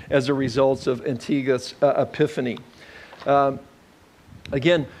movement as a result of Antiochus Epiphanes.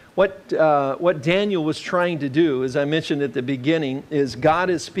 Again, what Daniel was trying to do, as I mentioned at the beginning, is God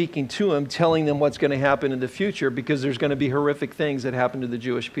is speaking to him, telling them what's going to happen in the future, because there's going to be horrific things that happen to the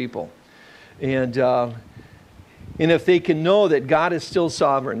Jewish people. And if they can know that God is still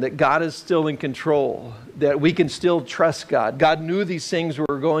sovereign, that God is still in control, that we can still trust God. God knew these things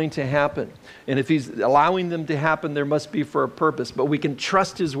were going to happen. And if he's allowing them to happen, there must be for a purpose. But we can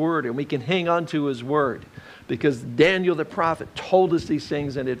trust his word, and we can hang on to his word, because Daniel the prophet told us these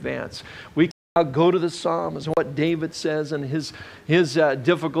things in advance. We go to the Psalms and what David says and his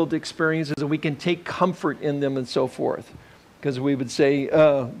difficult experiences, and we can take comfort in them and so forth. Because we would say,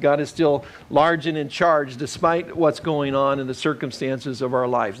 God is still large and in charge despite what's going on in the circumstances of our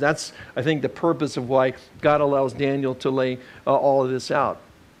lives. That's, I think, the purpose of why God allows Daniel to lay all of this out.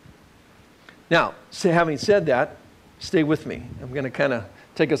 Now, having said that, stay with me. I'm going to kind of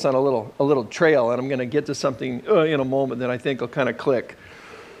take us on a little trail, and I'm going to get to something in a moment that I think will kind of click.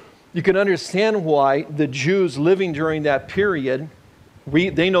 You can understand why the Jews living during that period,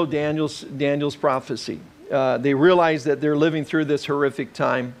 they know Daniel's prophecy. They realize that they're living through this horrific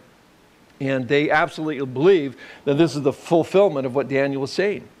time, and they absolutely believe that this is the fulfillment of what Daniel was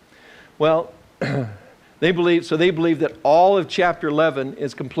saying. Well, they believe that all of chapter 11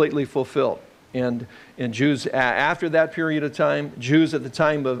 is completely fulfilled. And Jews after that period of time, Jews at the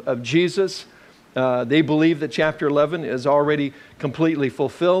time of Jesus, they believe that chapter 11 is already completely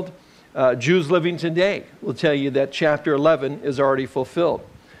fulfilled. Jews living today will tell you that chapter 11 is already fulfilled.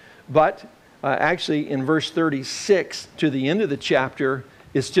 But actually, in verse 36 to the end of the chapter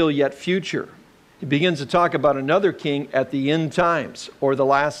is still yet future. He begins to talk about another king at the end times or the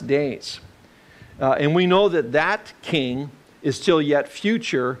last days. And we know that that king is still yet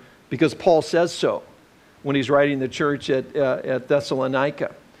future because Paul says so when he's writing the church at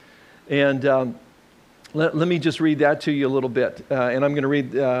Thessalonica. And let me just read that to you a little bit. And I'm going to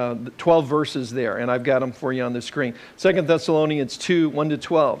read 12 verses there, and I've got them for you on the screen. 2 Thessalonians 2, 1 to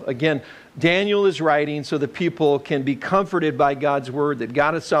 12. Again, Daniel is writing so that people can be comforted by God's word, that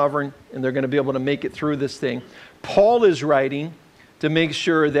God is sovereign, and they're going to be able to make it through this thing. Paul is writing to make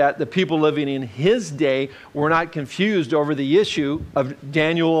sure that the people living in his day were not confused over the issue of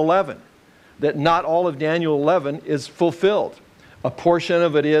Daniel 11, that not all of Daniel 11 is fulfilled. A portion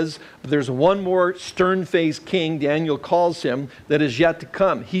of it is, but there's one more stern-faced king, Daniel calls him, that is yet to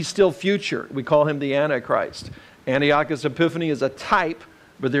come. He's still future. We call him the Antichrist. Antiochus Epiphanes is a type,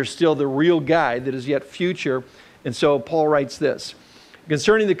 but there's still the real guy that is yet future. And so Paul writes this: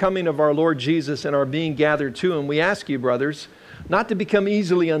 concerning the coming of our Lord Jesus and our being gathered to him, we ask you, brothers, not to become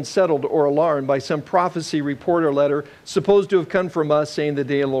easily unsettled or alarmed by some prophecy, report, or letter supposed to have come from us, saying the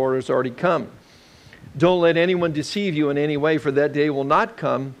day of the Lord has already come. Don't let anyone deceive you in any way, for that day will not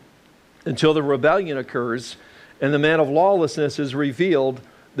come until the rebellion occurs and the man of lawlessness is revealed,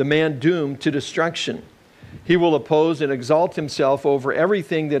 the man doomed to destruction. He will oppose and exalt himself over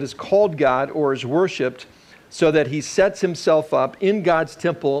everything that is called God or is worshipped, so that he sets himself up in God's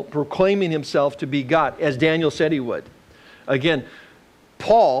temple, proclaiming himself to be God, as Daniel said he would. Again,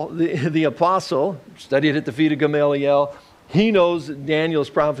 Paul, the apostle, studied at the feet of Gamaliel. He knows Daniel's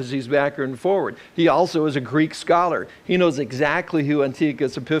prophecies backward and forward. He also is a Greek scholar. He knows exactly who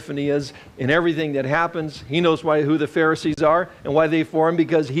Antiochus Epiphanes is and everything that happens. He knows who the Pharisees are and why they form,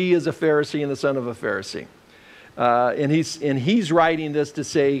 because he is a Pharisee and the son of a Pharisee. And he's writing this to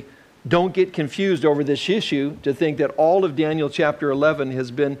say, don't get confused over this issue to think that all of Daniel chapter 11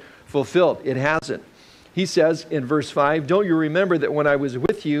 has been fulfilled. It hasn't. He says in verse 5, don't you remember that when I was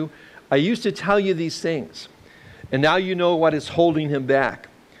with you, I used to tell you these things? And now you know what is holding him back,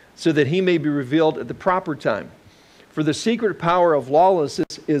 so that he may be revealed at the proper time. For the secret power of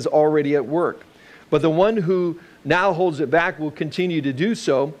lawlessness is already at work. But the one who now holds it back will continue to do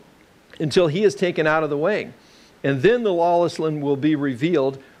so until he is taken out of the way. And then the lawless one will be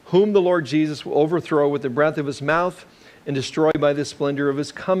revealed, whom the Lord Jesus will overthrow with the breath of his mouth and destroy by the splendor of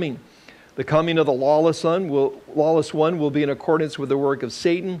his coming. The coming of the lawless one will be in accordance with the work of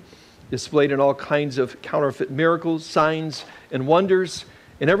Satan, displayed in all kinds of counterfeit miracles, signs, and wonders,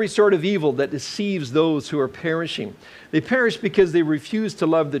 and every sort of evil that deceives those who are perishing. They perish because they refuse to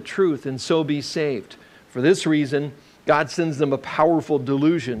love the truth and so be saved. For this reason, God sends them a powerful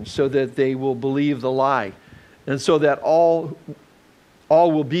delusion so that they will believe the lie, and so that all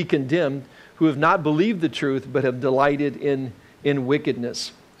will be condemned who have not believed the truth but have delighted in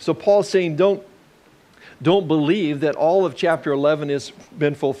wickedness. So Paul's saying, don't believe that all of chapter 11 has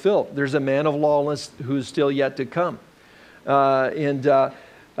been fulfilled. There's a man of lawlessness who's still yet to come. And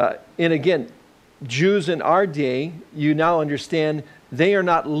again, Jews in our day, you now understand, they are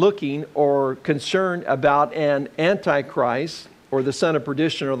not looking or concerned about an antichrist or the son of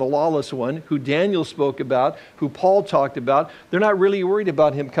perdition or the lawless one who Daniel spoke about, who Paul talked about. They're not really worried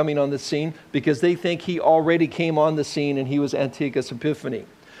about him coming on the scene because they think he already came on the scene and he was Antiochus Epiphanes.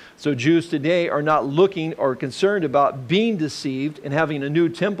 So Jews today are not looking or concerned about being deceived and having a new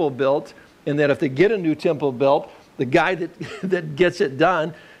temple built, and that if they get a new temple built, the guy that gets it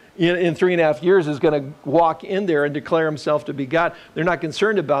done in 3.5 years is going to walk in there and declare himself to be God. They're not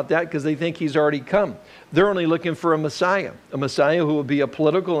concerned about that because they think he's already come. They're only looking for a Messiah who will be a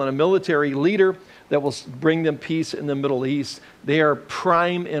political and a military leader that will bring them peace in the Middle East. They are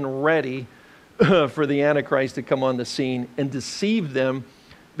prime and ready for the Antichrist to come on the scene and deceive them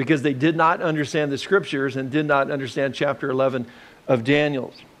because they did not understand the scriptures and did not understand chapter 11 of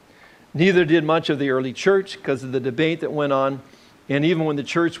Daniel. Neither did much of the early church because of the debate that went on. And even when the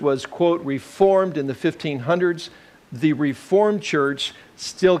church was, quote, reformed in the 1500s, the Reformed church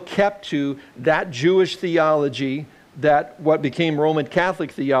still kept to that Jewish theology, that what became Roman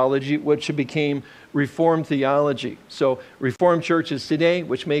Catholic theology, which became Reformed theology. So Reformed churches today,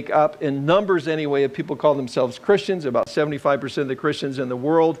 which make up in numbers anyway of people call themselves Christians, about 75% of the Christians in the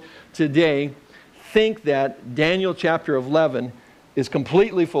world today, think that Daniel chapter 11 is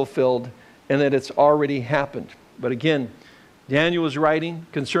completely fulfilled and that it's already happened. But again, Daniel was writing,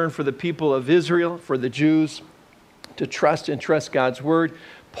 concerned for the people of Israel, for the Jews, to trust God's word.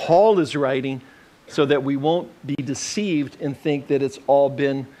 Paul is writing so that we won't be deceived and think that it's all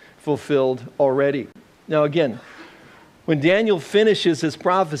been fulfilled already. Now again, when Daniel finishes his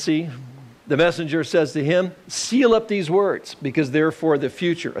prophecy, the messenger says to him, seal up these words because they're for the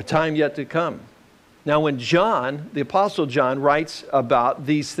future, a time yet to come. Now when John, the Apostle John, writes about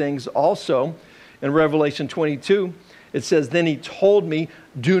these things also in Revelation 22, it says, then he told me,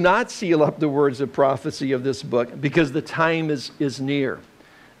 do not seal up the words of prophecy of this book because the time is near.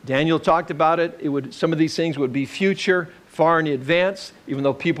 Daniel talked about it. Some of these things would be future, far in advance, even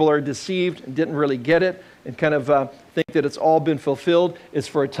though people are deceived and didn't really get it and kind of think that it's all been fulfilled. It's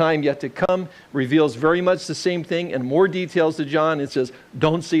for a time yet to come. Reveals very much the same thing and more details to John. It says,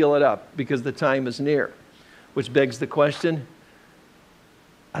 don't seal it up because the time is near. Which begs the question,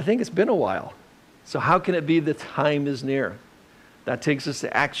 I think it's been a while. So how can it be the time is near? That takes us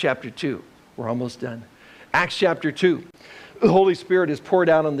to Acts chapter 2. We're almost done. Acts chapter 2. The Holy Spirit is poured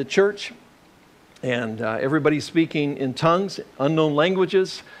out on the church, and everybody's speaking in tongues, unknown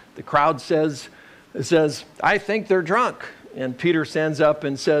languages. The crowd says, I think they're drunk. And Peter stands up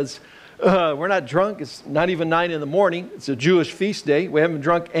and says, we're not drunk. It's not even 9 in the morning. It's a Jewish feast day. We haven't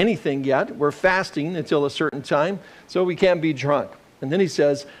drunk anything yet. We're fasting until a certain time, so we can't be drunk. And then he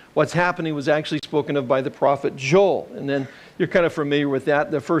says, what's happening was actually spoken of by the prophet Joel. And then you're kind of familiar with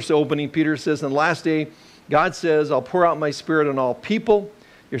that. The first opening, Peter says, in the last day, God says, I'll pour out my spirit on all people.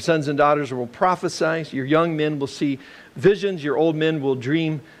 Your sons and daughters will prophesy. Your young men will see visions. Your old men will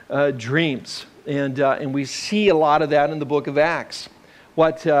dream dreams. And we see a lot of that in the book of Acts.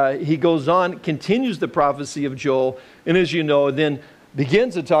 He goes on, continues the prophecy of Joel, and as you know, then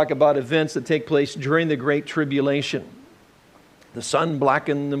begins to talk about events that take place during the Great Tribulation. The sun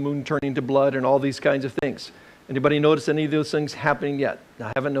blackened, the moon turning to blood, and all these kinds of things. Anybody notice any of those things happening yet?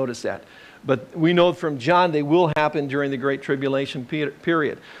 I haven't noticed that. But we know from John they will happen during the Great Tribulation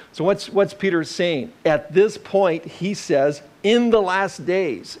period. So what's Peter saying? At this point, he says, in the last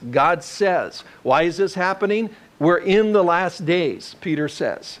days, God says. Why is this happening? We're in the last days, Peter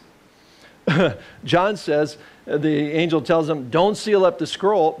says. John says, the angel tells him, don't seal up the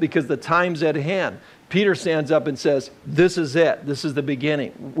scroll because the time's at hand. Peter stands up and says, this is it. This is the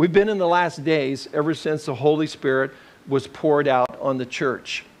beginning. We've been in the last days ever since the Holy Spirit was poured out on the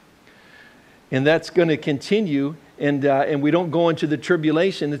church. And that's going to continue, and we don't go into the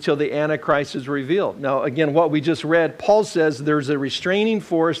tribulation until the Antichrist is revealed. Now, again, what we just read, Paul says there's a restraining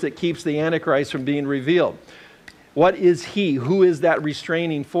force that keeps the Antichrist from being revealed. What is he? Who is that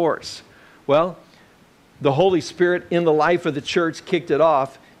restraining force? Well, the Holy Spirit in the life of the church kicked it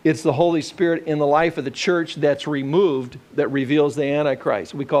off. It's the Holy Spirit in the life of the church that's removed that reveals the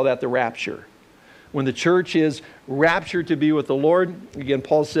Antichrist. We call that the rapture. When the church is raptured to be with the Lord, again,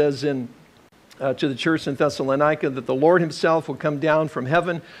 Paul says to the church in Thessalonica that the Lord himself will come down from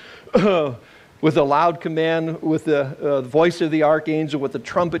heaven with a loud command, with the voice of the archangel, with the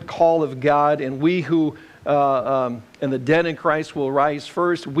trumpet call of God, and we who and the dead in Christ will rise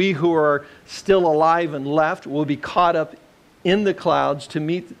first. We who are still alive and left will be caught up in the clouds to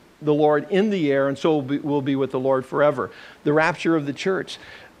meet the Lord in the air, and so we'll be with the Lord forever. The rapture of the church,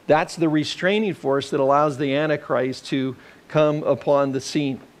 that's the restraining force that allows the Antichrist to come upon the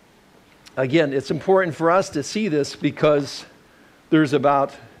scene. Again, it's important for us to see this because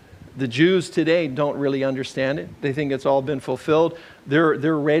the Jews today don't really understand it. They think it's all been fulfilled. They're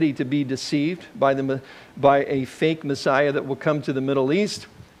ready to be deceived by a fake Messiah that will come to the Middle East.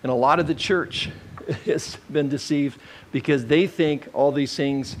 And a lot of the church has been deceived because they think all these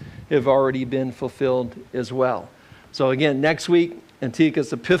things have already been fulfilled as well. So again, next week,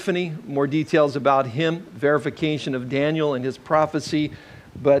 Antiochus Epiphanes, more details about him, verification of Daniel and his prophecy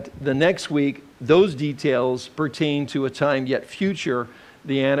But the next week, those details pertain to a time yet future,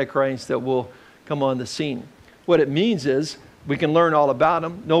 the Antichrist that will come on the scene. What it means is we can learn all about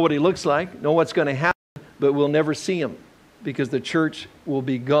him, know what he looks like, know what's going to happen, but we'll never see him because the church will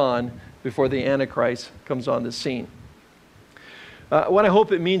be gone before the Antichrist comes on the scene. What I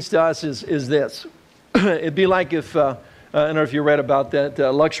hope it means to us is this. It'd be like if, I don't know if you read about that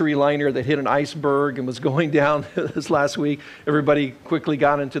luxury liner that hit an iceberg and was going down this last week. Everybody quickly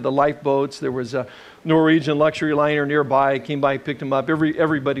got into the lifeboats. There was a Norwegian luxury liner nearby, came by, picked them up.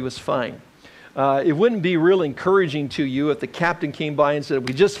 Everybody was fine. It wouldn't be real encouraging to you if the captain came by and said,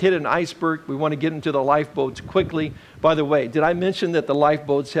 we just hit an iceberg, we want to get into the lifeboats quickly. By the way, did I mention that the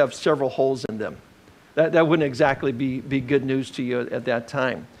lifeboats have several holes in them? That wouldn't exactly be good news to you at that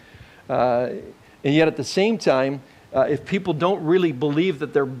time. And yet at the same time, if people don't really believe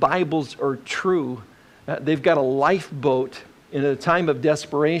that their Bibles are true, they've got a lifeboat in a time of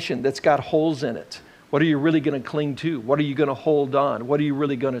desperation that's got holes in it. What are you really going to cling to? What are you going to hold on? What are you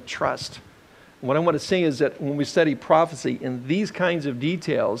really going to trust? What I want to say is that when we study prophecy in these kinds of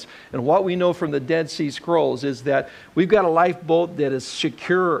details, and what we know from the Dead Sea Scrolls is that we've got a lifeboat that is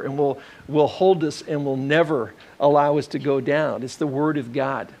secure and will hold us and will never allow us to go down. It's the Word of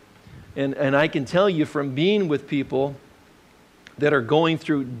God. And I can tell you from being with people that are going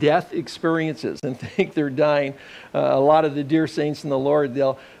through death experiences and think they're dying, a lot of the dear saints in the Lord,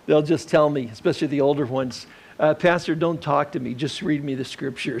 they'll just tell me, especially the older ones, Pastor, don't talk to me. Just read me the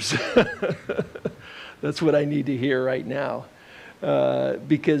scriptures. That's what I need to hear right now.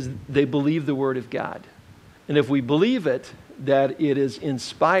 Because they believe the Word of God. And if we believe it, that it is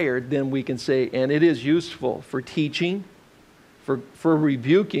inspired, then we can say, and it is useful for teaching, for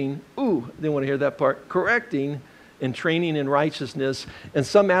rebuking, they want to hear that part, correcting, and training in righteousness in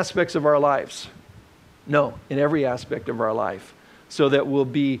some aspects of our lives. No, in every aspect of our life. So that we'll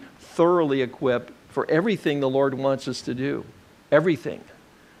be thoroughly equipped for everything the Lord wants us to do. Everything.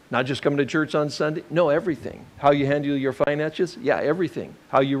 Not just coming to church on Sunday. No, everything. How you handle your finances? Yeah, everything.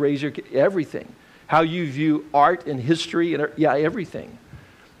 How you raise your kids? Everything. How you view art and history? Yeah, everything.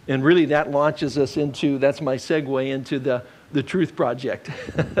 And really that launches us into, that's my segue into the Truth Project.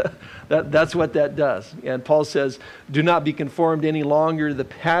 That's what that does. And Paul says, do not be conformed any longer to the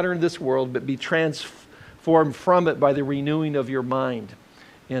pattern of this world, but be transformed from it by the renewing of your mind.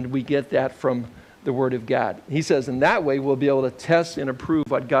 And we get that from the Word of God. He says in that way we'll be able to test and approve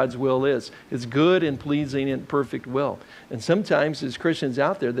what God's will is. It's good and pleasing and perfect will. And sometimes there's Christians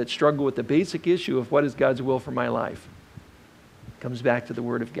out there that struggle with the basic issue of what is God's will for my life. It comes back to the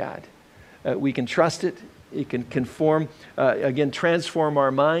Word of God. We can trust it. It can conform, again, transform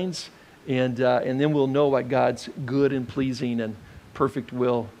our minds, and then we'll know what God's good and pleasing and perfect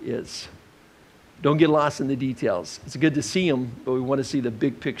will is. Don't get lost in the details. It's good to see them, but we want to see the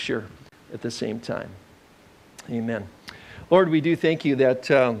big picture at the same time. Amen. Lord, we do thank you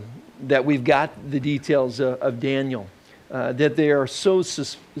that we've got the details of Daniel, that they are so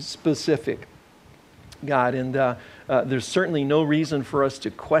specific, God, and there's certainly no reason for us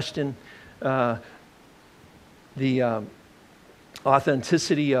to question the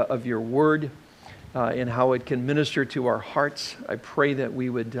authenticity of your word and how it can minister to our hearts. I pray that we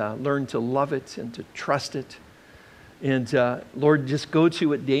would learn to love it and to trust it. And Lord, just go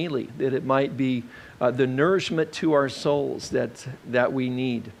to it daily, that it might be the nourishment to our souls that we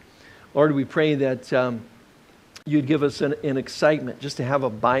need. Lord, we pray that you'd give us an excitement just to have a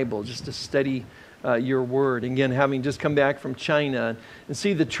Bible, just to study your word. Again, having just come back from China and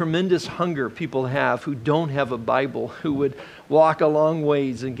see the tremendous hunger people have who don't have a Bible, who would walk a long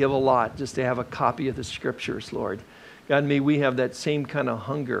ways and give a lot just to have a copy of the scriptures, Lord. God, may we have that same kind of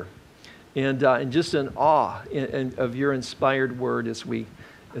hunger and just an awe of your inspired word as we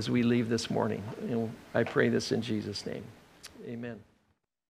leave this morning. And I pray this in Jesus' name. Amen.